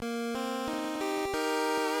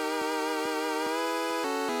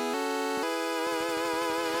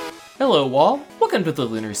Hello, Wall. Welcome to the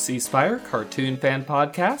Lunar Ceasefire Cartoon Fan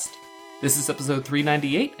Podcast. This is episode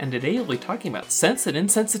 398, and today we'll be talking about sense and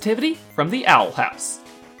insensitivity from the Owl House.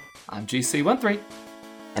 I'm GC13.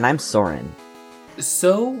 And I'm Soren.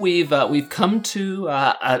 So we've come to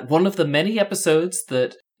one of the many episodes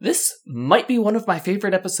that this might be one of my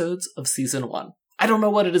favorite episodes of season 1. I don't know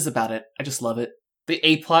what it is about it. I just love it. The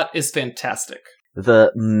A-plot is fantastic.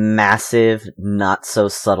 The massive,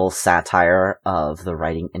 not-so-subtle satire of the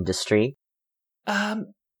writing industry.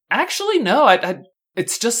 Actually, no.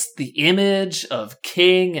 It's just the image of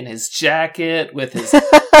King and his jacket with his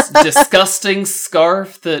disgusting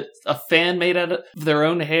scarf that a fan made out of their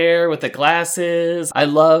own hair with the glasses. I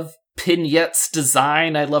love Pignette's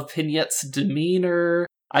design. I love Pignette's demeanor.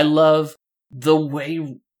 I love the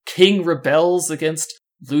way King rebels against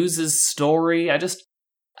Luz's story. I just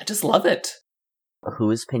love it.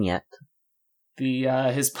 Who is Pignette?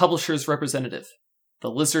 His publisher's representative.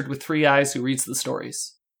 The lizard with 3 eyes who reads the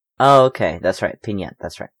stories. Oh, okay, that's right, Pignette,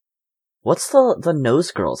 that's right. What's the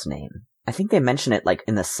nose girl's name? I think they mention it,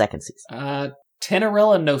 in the second season.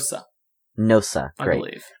 Tenerella Nosa. Nosa, great. I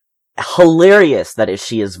believe. Hilarious that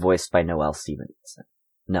she is voiced by Noelle Stevenson.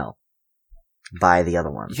 No. By the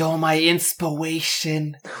other one. You're my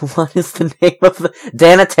inspiration. What is the name of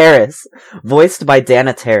Dana Terrace. Voiced by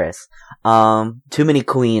Dana Terrace. Too many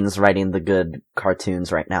queens writing the good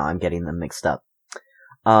cartoons right now. I'm getting them mixed up.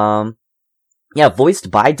 Yeah, voiced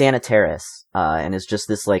by Dana Terrace. And is just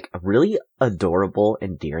this, really adorable,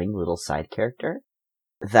 endearing little side character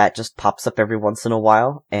that just pops up every once in a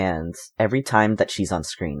while. And every time that she's on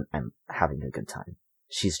screen, I'm having a good time.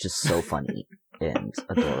 She's just so funny and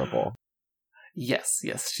adorable. Yes,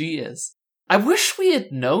 she is. I wish we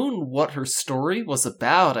had known what her story was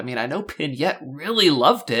about. I mean, I know Pignette really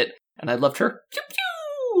loved it, and I loved her. Pew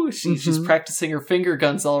pew! She's practicing her finger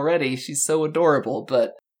guns already. She's so adorable,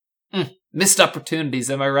 but missed opportunities,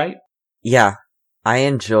 am I right? Yeah, I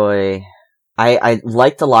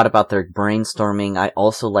liked a lot about their brainstorming. I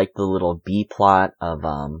also liked the little B plot of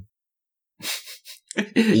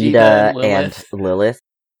Ida and Lilith.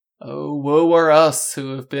 Oh, woe are us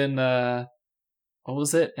who have been what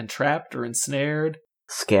was it? Entrapped or ensnared?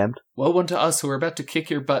 Scammed. Woe unto us who are about to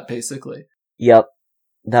kick your butt, basically. Yep.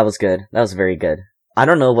 That was good. That was very good. I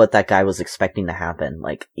don't know what that guy was expecting to happen.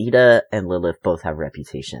 Ida and Lilith both have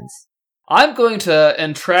reputations. I'm going to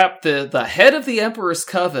entrap the head of the Emperor's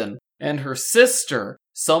Coven and her sister,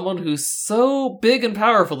 someone who's so big and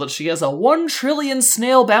powerful that she has a 1 trillion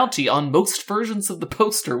snail bounty on most versions of the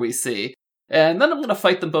poster we see. And then I'm going to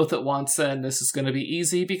fight them both at once, and this is going to be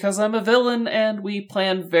easy because I'm a villain and we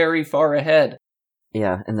plan very far ahead.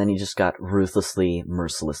 Yeah, and then he just got ruthlessly,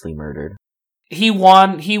 mercilessly murdered. He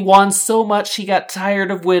won so much he got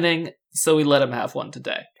tired of winning, so we let him have one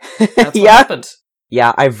today. That's what happened.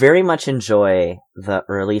 Yeah, I very much enjoy the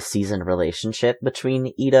early season relationship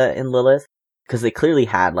between Ida and Lilith, because they clearly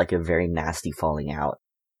had, a very nasty falling out.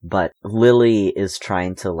 But Lily is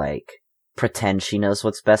trying to, pretend she knows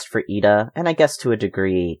what's best for Ida, and I guess to a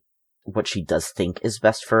degree, what she does think is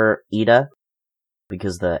best for Ida,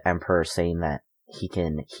 because the Emperor's saying that he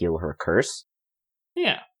can heal her curse.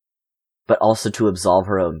 Yeah. But also to absolve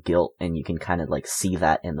her of guilt, and you can kind of, see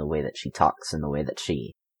that in the way that she talks, in the way that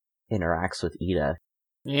she interacts with Ida.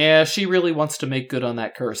 Yeah, she really wants to make good on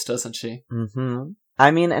that curse, doesn't she? Mm-hmm.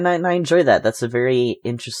 I mean, and I enjoy that. That's a very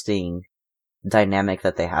interesting dynamic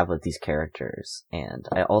that they have with these characters, and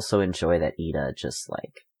I also enjoy that Ida just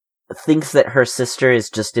thinks that her sister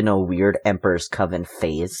is just in a weird Emperor's Coven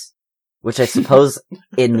phase, which I suppose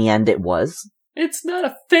in the end it was. It's not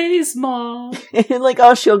a phase, Mom!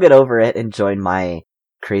 Oh, she'll get over it and join my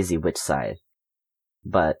crazy witch side.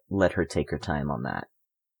 But let her take her time on that.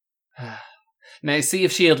 Now, you see,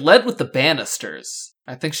 if she had led with the Bannisters,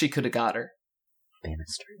 I think she could have got her.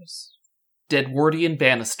 Bannisters? Deadwardian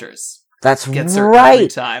Bannisters. That's Gets her right! Every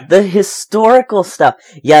time. The historical stuff.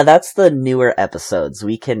 Yeah, that's the newer episodes.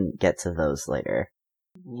 We can get to those later.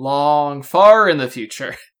 Long, far in the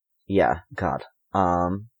future. Yeah, God.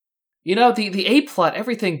 You know, the A-plot,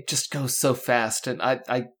 everything just goes so fast, and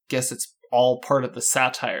I guess it's all part of the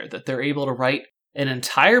satire, that they're able to write an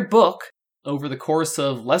entire book over the course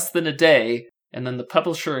of less than a day, and then the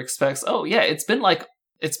publisher expects, oh yeah, it's been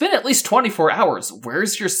at least 24 hours.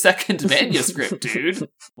 Where's your second manuscript, dude?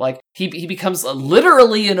 He becomes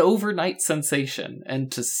literally an overnight sensation,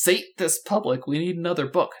 and to sate this public, we need another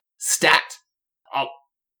book. Stat! Oh,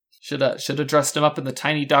 should have dressed him up in the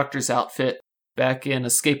tiny doctor's outfit back in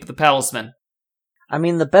Escape of the Palisman. I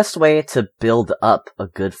mean, the best way to build up a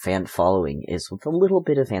good fan following is with a little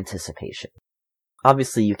bit of anticipation.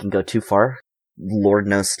 Obviously, you can go too far. Lord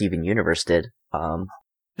knows Steven Universe did.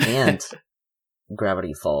 and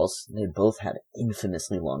Gravity Falls. They both had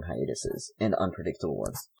infamously long hiatuses and unpredictable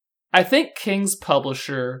ones. I think King's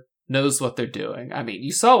publisher knows what they're doing. I mean,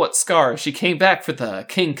 you saw what Scar, she came back for the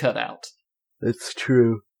King cutout. It's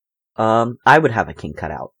true. I would have a King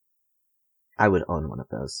cutout. I would own one of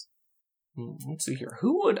those. Let's see here.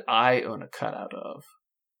 Who would I own a cutout of?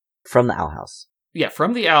 From the Owl House. Yeah,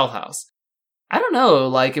 from the Owl House. I don't know,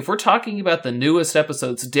 like, if we're talking about the newest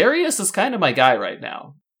episodes, Darius is kind of my guy right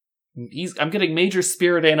now. I'm getting major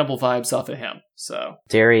spirit animal vibes off of him, so.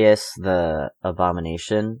 Darius, the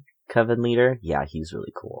Abomination Coven leader? Yeah, he's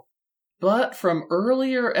really cool. But from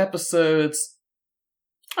earlier episodes,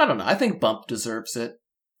 I don't know, I think Bump deserves it.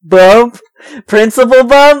 Bump? Principal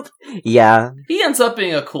Bump? Yeah. He ends up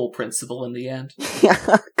being a cool principal in the end.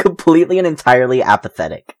 Yeah, completely and entirely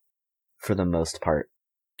apathetic. For the most part.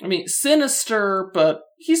 I mean, sinister, but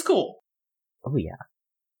he's cool. Oh yeah.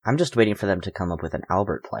 I'm just waiting for them to come up with an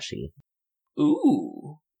Albert plushie.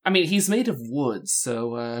 Ooh. I mean, he's made of wood,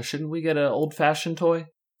 so shouldn't we get an old-fashioned toy?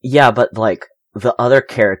 Yeah, but like, the other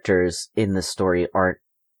characters in the story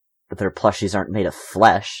their plushies aren't made of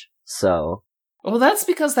flesh, so... Well, that's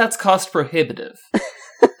because that's cost prohibitive.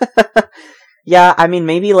 Yeah, I mean,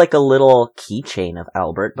 maybe like a little keychain of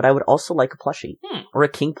Albert, but I would also like a plushie. Or a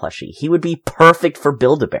King plushie. He would be perfect for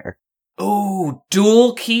Build-A-Bear. Oh,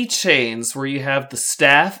 dual keychains where you have the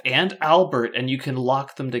staff and Albert and you can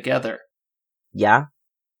lock them together. Yeah?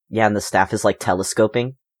 Yeah, and the staff is like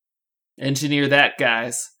telescoping. Engineer that,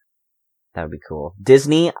 guys. That would be cool.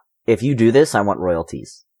 Disney, if you do this, I want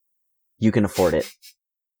royalties. You can afford it.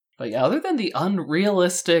 But yeah, other than the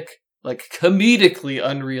unrealistic, like comedically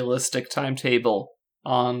unrealistic timetable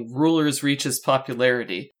on Rulers Reach's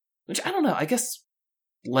popularity, which I don't know, I guess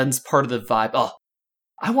lends part of the vibe. Oh,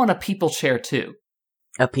 I want a people chair too.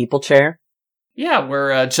 A people chair? Yeah,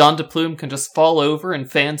 where John DePlume can just fall over and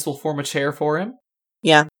fans will form a chair for him.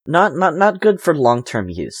 Yeah, not good for long-term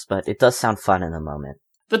use, but it does sound fun in the moment.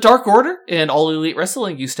 The Dark Order in All Elite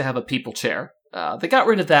Wrestling used to have a people chair. They got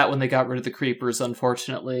rid of that when they got rid of the Creepers,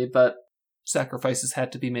 unfortunately, but sacrifices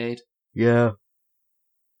had to be made. Yeah.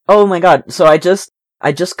 Oh my god, so I just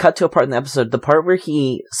cut to a part in the episode, the part where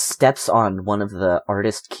he steps on one of the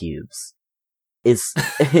artist cubes is,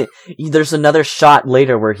 there's another shot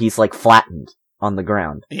later where he's like flattened on the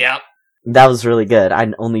ground. Yeah. That was really good. I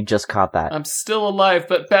only just caught that. I'm still alive,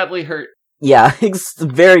 but badly hurt. Yeah, it's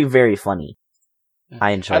very, very funny.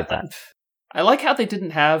 I enjoyed that. I like how they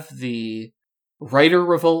didn't have the writer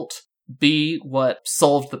revolt be what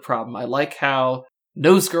solved the problem. I like how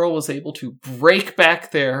Nose Girl was able to break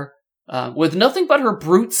back there with nothing but her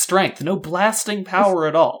brute strength, no blasting power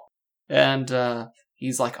at all. And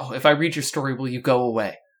he's like, oh, if I read your story, will you go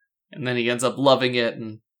away? And then he ends up loving it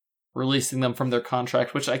and releasing them from their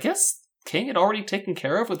contract, which I guess King had already taken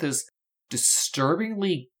care of with his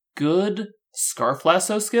disturbingly good scarf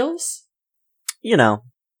lasso skills. You know.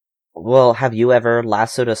 Well, have you ever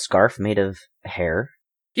lassoed a scarf made of hair?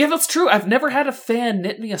 Yeah, that's true. I've never had a fan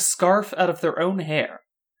knit me a scarf out of their own hair.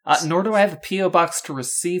 Nor do I have a P.O. box to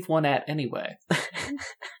receive one at anyway.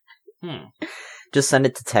 Just send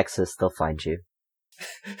it to Texas, they'll find you.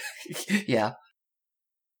 Yeah.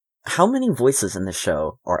 How many voices in the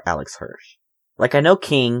show are Alex Hirsch? Like, I know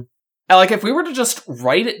King. Like, if we were to just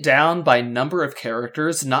write it down by number of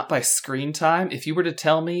characters, not by screen time, if you were to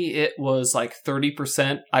tell me it was like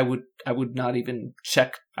 30%, I would not even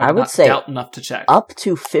check. I would say doubt enough to check. Up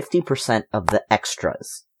to 50% of the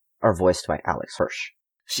extras are voiced by Alex Hirsch.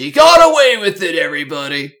 She got away with it,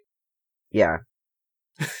 everybody! Yeah.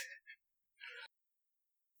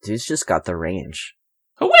 Dude's just got the range.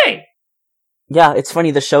 Away! Yeah, it's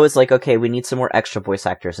funny, the show is like, okay, we need some more extra voice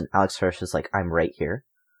actors, and Alex Hirsch is like, I'm right here.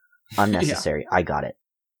 Unnecessary. Yeah. I got it.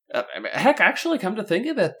 Heck, actually, come to think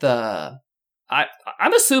of it,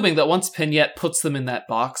 I'm assuming that once Pignette puts them in that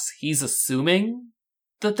box, he's assuming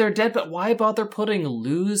that they're dead, but why bother putting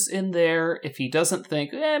Luz in there if he doesn't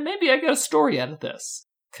think, maybe I get a story out of this?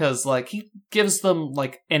 Because, like, he gives them,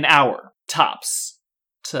 like, an hour, tops,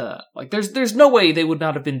 to, like, there's no way they would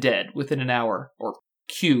not have been dead within an hour, or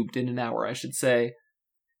cubed in an hour, I should say,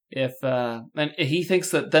 if, and he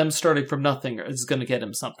thinks that them starting from nothing is going to get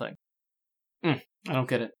him something. I don't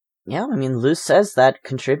get it. Yeah, I mean, Luz says that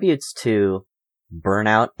contributes to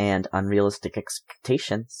burnout and unrealistic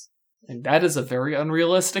expectations. And that is a very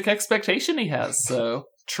unrealistic expectation he has, so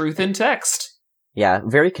truth in text. Yeah,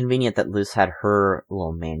 very convenient that Luz had her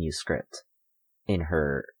little manuscript in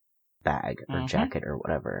her bag or jacket or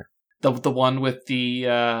whatever. The one with the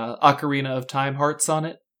Ocarina of Time hearts on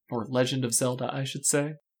it, or Legend of Zelda, I should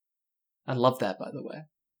say. I love that, by the way.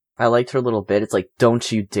 I liked her little bit. It's like,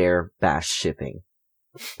 don't you dare bash shipping.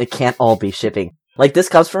 It can't all be shipping. Like, this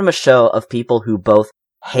comes from a show of people who both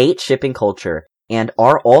hate shipping culture and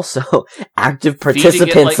are also active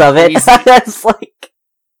participants of it. It's like,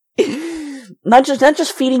 not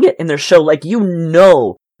just feeding it in their show, like,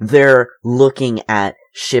 they're looking at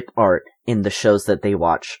ship art in the shows that they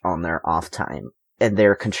watch on their off time, and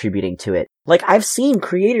they're contributing to it. Like, I've seen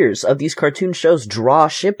creators of these cartoon shows draw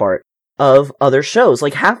ship art of other shows.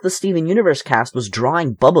 Like, half the Steven Universe cast was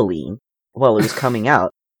drawing Bubbly while it was coming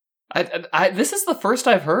out. This is the first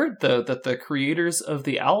I've heard, though, that the creators of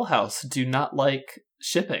the Owl House do not like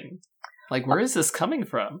shipping. Like, where is this coming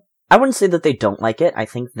from? I wouldn't say that they don't like it. I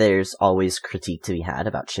think there's always critique to be had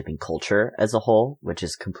about shipping culture as a whole, which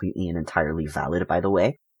is completely and entirely valid, by the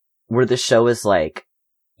way. Where the show is like,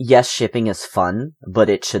 yes, shipping is fun, but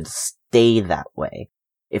it should stay that way.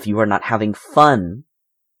 If you are not having fun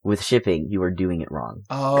with shipping, you are doing it wrong.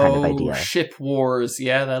 Kind of idea. Ship wars.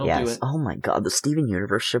 Yeah, that'll do it. Oh my god, the Steven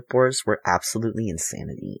Universe ship wars were absolutely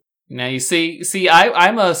insanity. Now you see,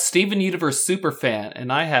 I'm a Steven Universe super fan, and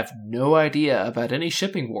I have no idea about any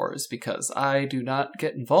shipping wars because I do not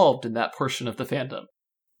get involved in that portion of the fandom.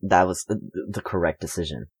 That was the correct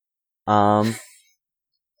decision.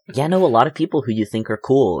 Yeah, no, a lot of people who you think are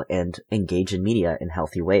cool and engage in media in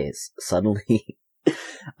healthy ways suddenly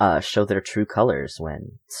show their true colors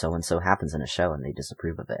when so-and-so happens in a show and they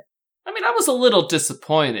disapprove of it. I mean, I was a little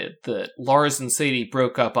disappointed that Lars and Sadie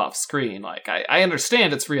broke up off screen. Like, I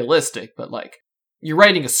understand it's realistic, but, like, you're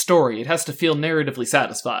writing a story. It has to feel narratively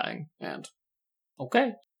satisfying. And,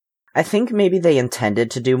 okay. I think maybe they intended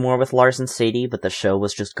to do more with Lars and Sadie, but the show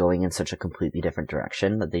was just going in such a completely different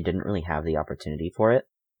direction that they didn't really have the opportunity for it.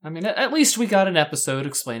 I mean, at least we got an episode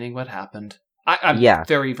explaining what happened. I'm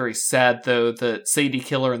very, very sad, though, that Sadie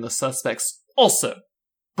Killer and the Suspects also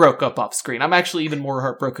broke up off screen. I'm actually even more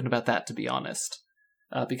heartbroken about that, to be honest.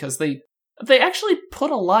 Because they actually put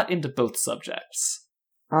a lot into both subjects.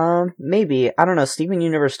 Maybe. I don't know. Steven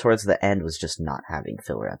Universe towards the end was just not having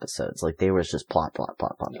filler episodes. Like, they was just plot.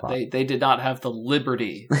 They did not have the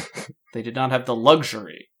liberty. They did not have the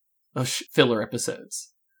luxury of filler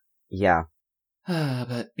episodes. Yeah.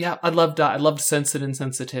 But yeah, I loved Sense and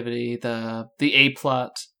Insensitivity, the A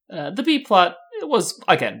plot, the B plot. It was,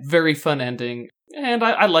 again, very fun ending, and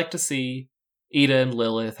I like to see Ida and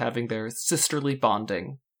Lilith having their sisterly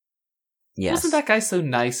bonding. Yes. Wasn't that guy so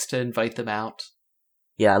nice to invite them out?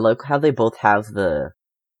 Yeah, I like how they both have the,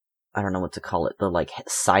 I don't know what to call it, the like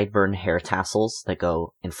sideburn hair tassels that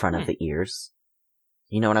go in front of the ears.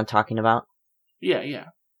 You know what I'm talking about? Yeah.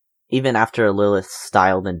 Even after Lilith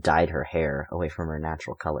styled and dyed her hair away from her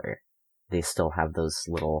natural color, they still have those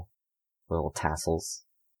little tassels.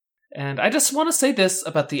 And I just want to say this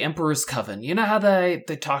about the Emperor's Coven. You know how they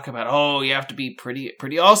talk about, oh, you have to be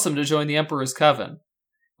pretty awesome to join the Emperor's Coven.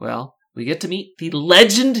 Well, we get to meet the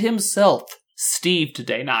legend himself, Steve,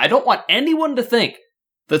 today. Now, I don't want anyone to think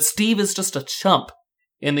that Steve is just a chump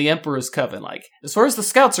in the Emperor's Coven. Like, as far as the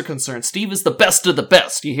Scouts are concerned, Steve is the best of the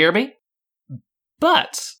best. You hear me?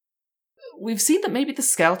 But we've seen that maybe the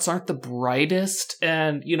Scouts aren't the brightest,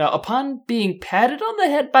 and, upon being patted on the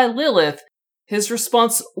head by Lilith, his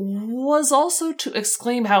response was also to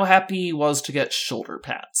exclaim how happy he was to get shoulder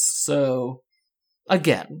pats. So,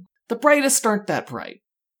 again, the brightest aren't that bright.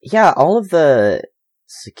 Yeah, all of the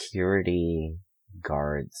security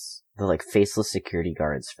guards, the, like, faceless security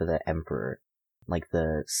guards for the Emperor, like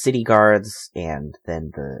the city guards and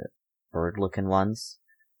then the bird-looking ones,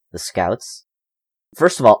 the Scouts.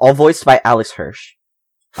 First of all voiced by Alex Hirsch.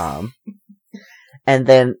 And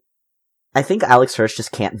then, I think Alex Hirsch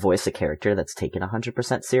just can't voice a character that's taken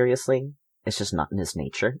 100% seriously. It's just not in his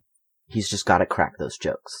nature. He's just gotta crack those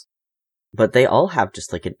jokes. But they all have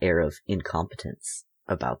just like an air of incompetence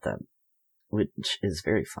about them, which is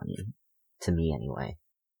very funny. To me, anyway.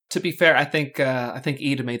 To be fair, I think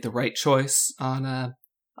Ida made the right choice on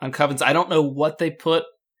covens. I don't know what they put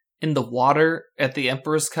in the water at the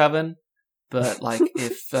Emperor's Coven, but like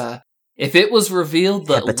if it was revealed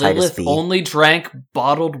that Hepatitis Lilith B. only drank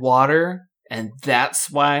bottled water and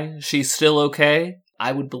that's why she's still okay,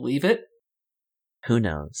 I would believe it. Who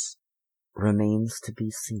knows? Remains to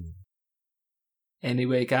be seen.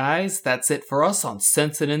 Anyway, guys, that's it for us on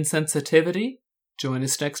Sense and Insensitivity. Join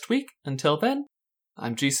us next week. Until then,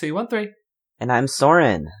 I'm GC13. And I'm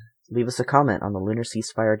Soren. Leave us a comment on the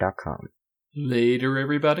LunarCeasefire.com. Later,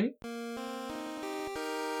 everybody.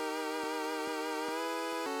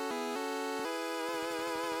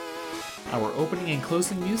 Our opening and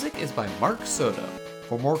closing music is by Mark Soto.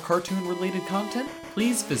 For more cartoon-related content,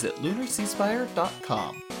 please visit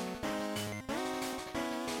LunarCeasefire.com.